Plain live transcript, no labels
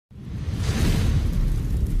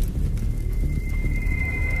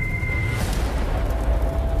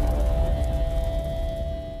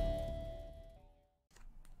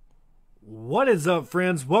What is up,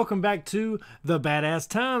 friends? Welcome back to the Badass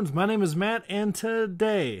Times. My name is Matt, and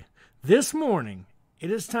this morning,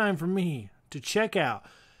 it is time for me to check out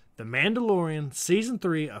the Mandalorian Season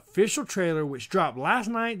 3 official trailer, which dropped last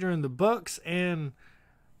night during the Bucks and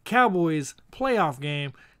Cowboys playoff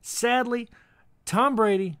game. Sadly, Tom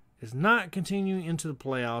Brady is not continuing into the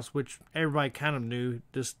playoffs, which everybody kind of knew.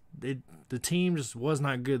 The team just was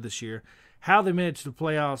not good this year. How they made it to the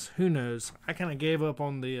playoffs, who knows? I kind of gave up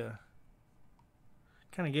on the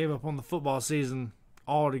football season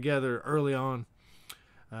altogether early on.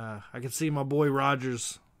 I could see my boy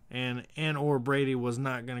Rodgers and or Brady was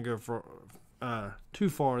not going to go for too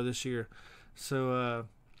far this year. So,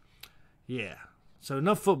 yeah. So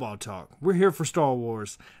enough football talk. We're here for Star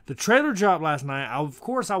Wars. The trailer dropped last night. Of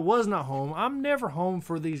course, I was not home. I'm never home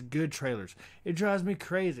for these good trailers. It drives me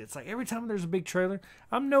crazy. It's like every time there's a big trailer,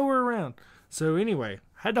 I'm nowhere around. So anyway,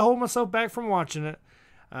 had to hold myself back from watching it.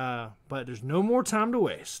 But there's no more time to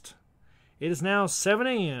waste. It is now 7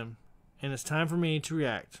 a.m. and it's time for me to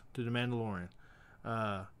react to The Mandalorian.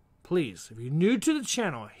 Please, if you're new to the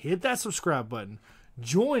channel, hit that subscribe button.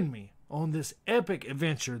 Join me on this epic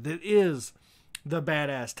adventure that is The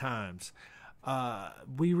Badass Times.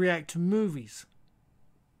 We react to movies,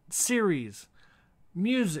 series,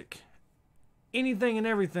 music, anything and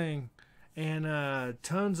everything, and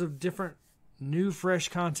tons of different new fresh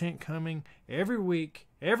content coming every week,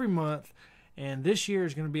 every month, and this year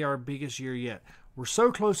is going to be our biggest year yet. We're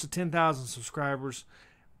so close to 10,000 subscribers,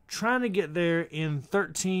 trying to get there in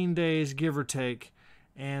 13 days, give or take,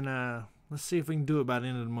 and let's see if we can do it by the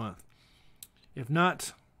end of the month. If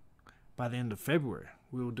not, by the end of February,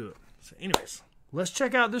 we will do it. So anyways, let's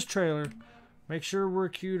check out this trailer. Make sure we're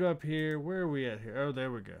queued up here. Where are we at here? Oh,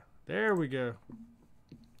 there we go. There we go.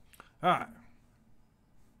 All right.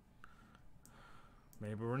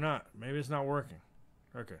 Maybe we're not. Maybe it's not working.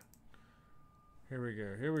 Okay. Here we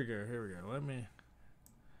go. Here we go. Here we go. Let me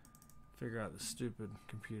figure out the stupid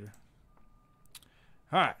computer.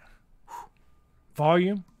 All right.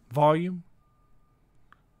 Volume. Volume.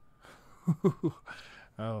 Oh,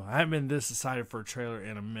 I haven't been this excited for a trailer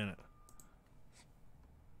in a minute.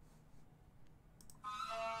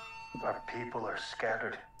 Our people are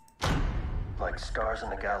scattered like stars in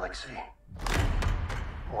the galaxy.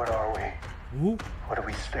 What are we? Ooh. What do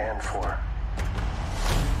we stand for?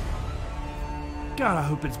 God, I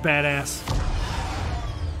hope it's badass.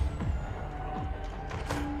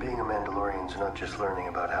 Being a Mandalorian is not just learning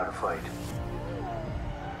about how to fight.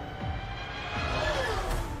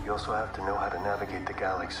 You also have to know how to navigate the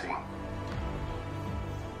galaxy.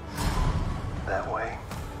 That way,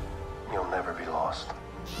 you'll never be lost.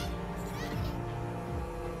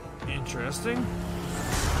 Interesting.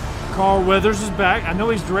 Carl Weathers is back. I know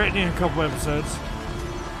he's directing a couple episodes.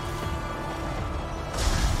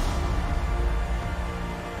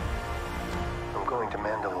 I'm going to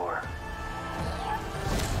Mandalore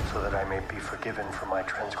so that I may be forgiven for my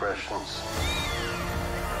transgressions.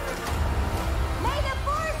 May the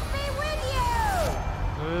Force be with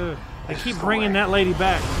you! They keep bringing that lady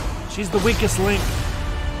back. She's the weakest link.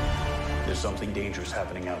 There's something dangerous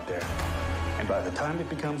happening out there. And by the time it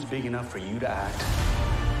becomes big enough for you to act,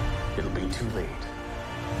 it'll be too late.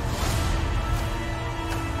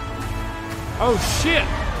 Oh, shit!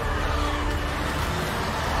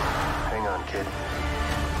 Hang on, kid.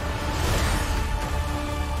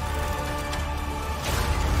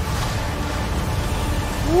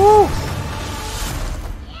 Woo!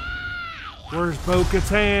 Where's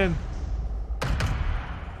Bo-Katan?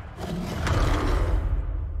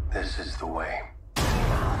 This is the way.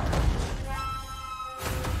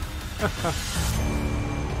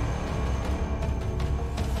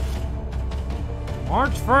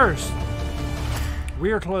 March 1st.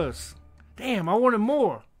 We are close. Damn, I wanted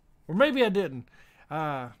more. Or maybe I didn't.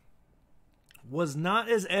 Was not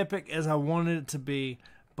as epic as I wanted it to be,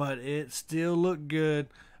 but it still looked good.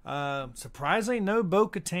 Surprisingly, no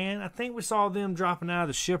Bo-Katan. I think we saw them dropping out of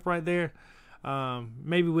the ship right there.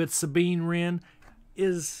 Maybe with Sabine Wren.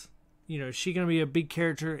 Is she going to be a big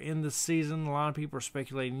character in this season? A lot of people are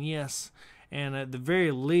speculating yes. And at the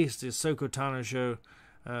very least, the Ahsoka Tano show,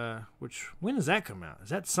 which, when does that come out? Is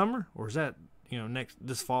that summer? Or is that,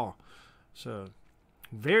 this fall? So,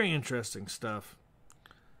 very interesting stuff.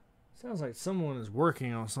 Sounds like someone is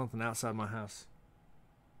working on something outside my house.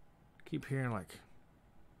 Keep hearing,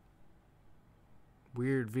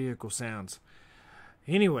 weird vehicle sounds.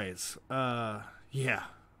 Anyways, yeah.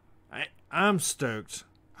 I'm stoked.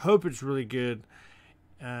 Hope it's really good.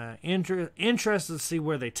 Interested to see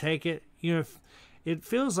where they take it. It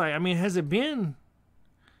feels like, has it been...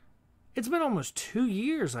 It's been almost 2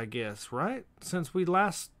 years, I guess, right? Since we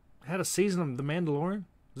last had a season of The Mandalorian.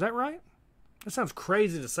 Is that right? That sounds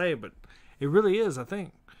crazy to say, but it really is, I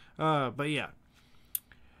think. But yeah.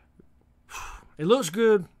 It looks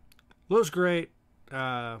good. Looks great.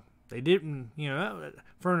 They didn't,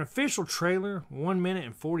 for an official trailer, 1 minute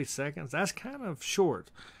and 40 seconds, that's kind of short.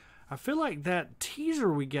 I feel like that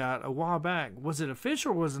teaser we got a while back, was it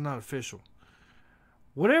official or was it not official?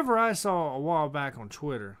 Whatever I saw a while back on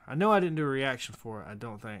Twitter, I know I didn't do a reaction for it, I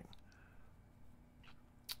don't think.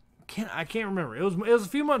 I can't remember. It was a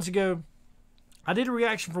few months ago. I did a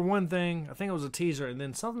reaction for one thing. I think it was a teaser, and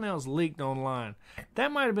then something else leaked online.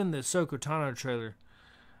 That might have been the Ahsoka Tano trailer.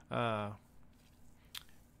 But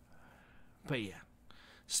yeah,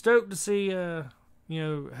 stoked to see. Are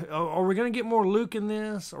we gonna get more Luke in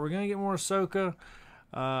this? Are we gonna get more Ahsoka?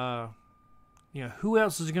 Who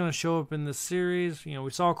else is gonna show up in this series? We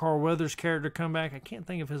saw Carl Weathers' character come back. I can't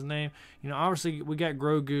think of his name. Obviously we got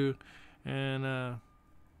Grogu, and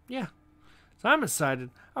yeah. So I'm excited.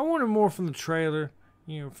 I wanted more from the trailer.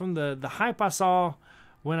 From the hype I saw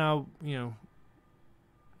when I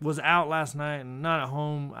was out last night and not at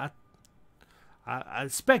home. I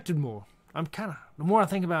expected more. The more I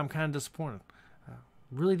think about it, I'm kind of disappointed.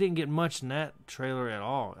 Really didn't get much in that trailer at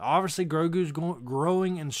all. Obviously, Grogu's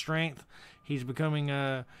growing in strength. He's becoming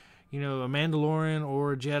a Mandalorian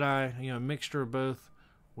or a Jedi, a mixture of both.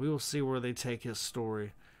 We will see where they take his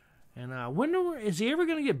story. And is he ever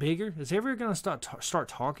going to get bigger? Is he ever going to start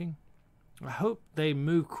talking? I hope they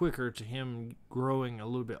move quicker to him growing a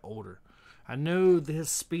little bit older. I know this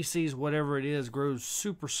species, whatever it is, grows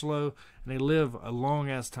super slow, and they live a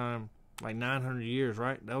long-ass time, like 900 years,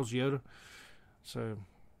 right? That was Yoda. So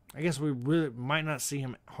I guess we really might not see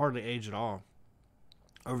him hardly age at all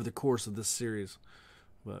over the course of this series.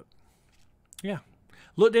 But, yeah.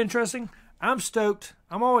 Looked interesting. I'm stoked.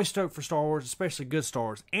 I'm always stoked for Star Wars, especially good Star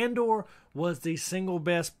Wars. Andor was the single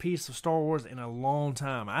best piece of Star Wars in a long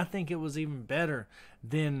time. I think it was even better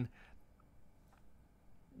than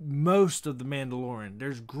most of The Mandalorian.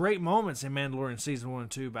 There's great moments in Mandalorian Season 1 and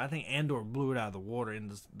 2, but I think Andor blew it out of the water in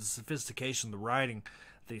the sophistication, the writing,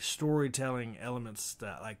 the storytelling elements,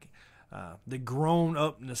 the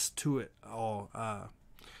grown-upness to it all.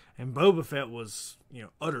 And Boba Fett was,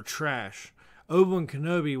 utter trash. Obi-Wan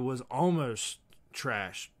Kenobi was almost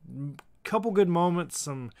trash. Couple good moments,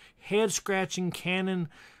 some head-scratching canon,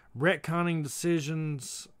 retconning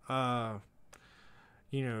decisions,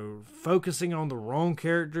 focusing on the wrong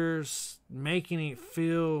characters, making it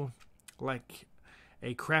feel like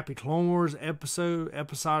a crappy Clone Wars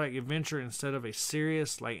episodic adventure instead of a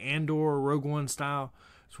serious, like Andor or Rogue One style.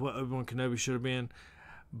 It's what Obi-Wan Kenobi should have been.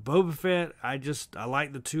 Boba Fett, I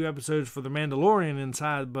like the 2 episodes for the Mandalorian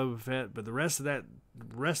inside Boba Fett, but the rest of that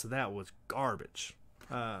was garbage.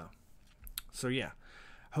 So yeah,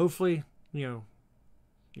 hopefully,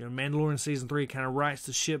 Mandalorian Season 3 kind of rights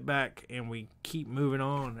the ship back and we keep moving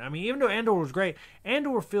on. I mean, even though Andor was great,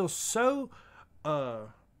 Andor feels so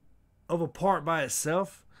of a part by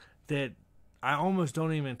itself that I almost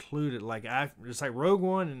don't even include it. It's like Rogue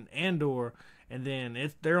One and Andor, and then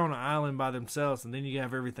they're on an island by themselves, and then you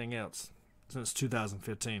have everything else since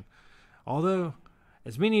 2015. Although,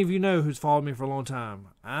 as many of you know who's followed me for a long time,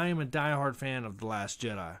 I am a diehard fan of The Last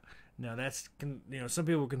Jedi. Now, that's, some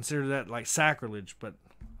people consider that like sacrilege, but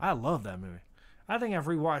I love that movie. I think I've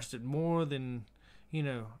rewatched it more than,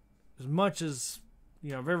 as much as,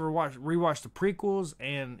 I've ever rewatched the prequels,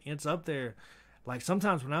 and it's up there. Like,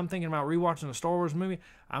 sometimes when I'm thinking about rewatching a Star Wars movie,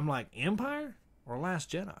 I'm like, Empire or Last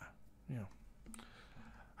Jedi?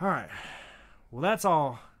 All right. Well, that's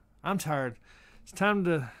all. I'm tired. It's time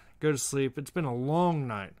to go to sleep. It's been a long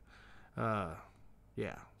night.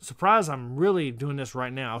 Yeah. Surprised I'm really doing this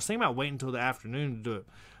right now. I was thinking about waiting until the afternoon to do it,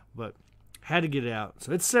 but had to get it out.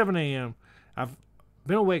 So it's 7 a.m. I've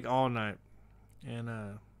been awake all night,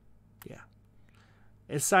 and yeah.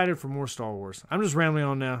 Excited for more Star Wars. I'm just rambling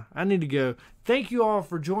on now. I need to go. Thank you all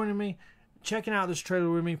for joining me, checking out this trailer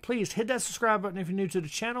with me. Please hit that subscribe button if you're new to the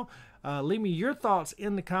channel. Leave me your thoughts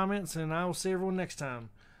in the comments, and I will see everyone next time.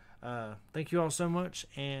 Thank you all so much,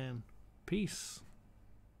 and peace.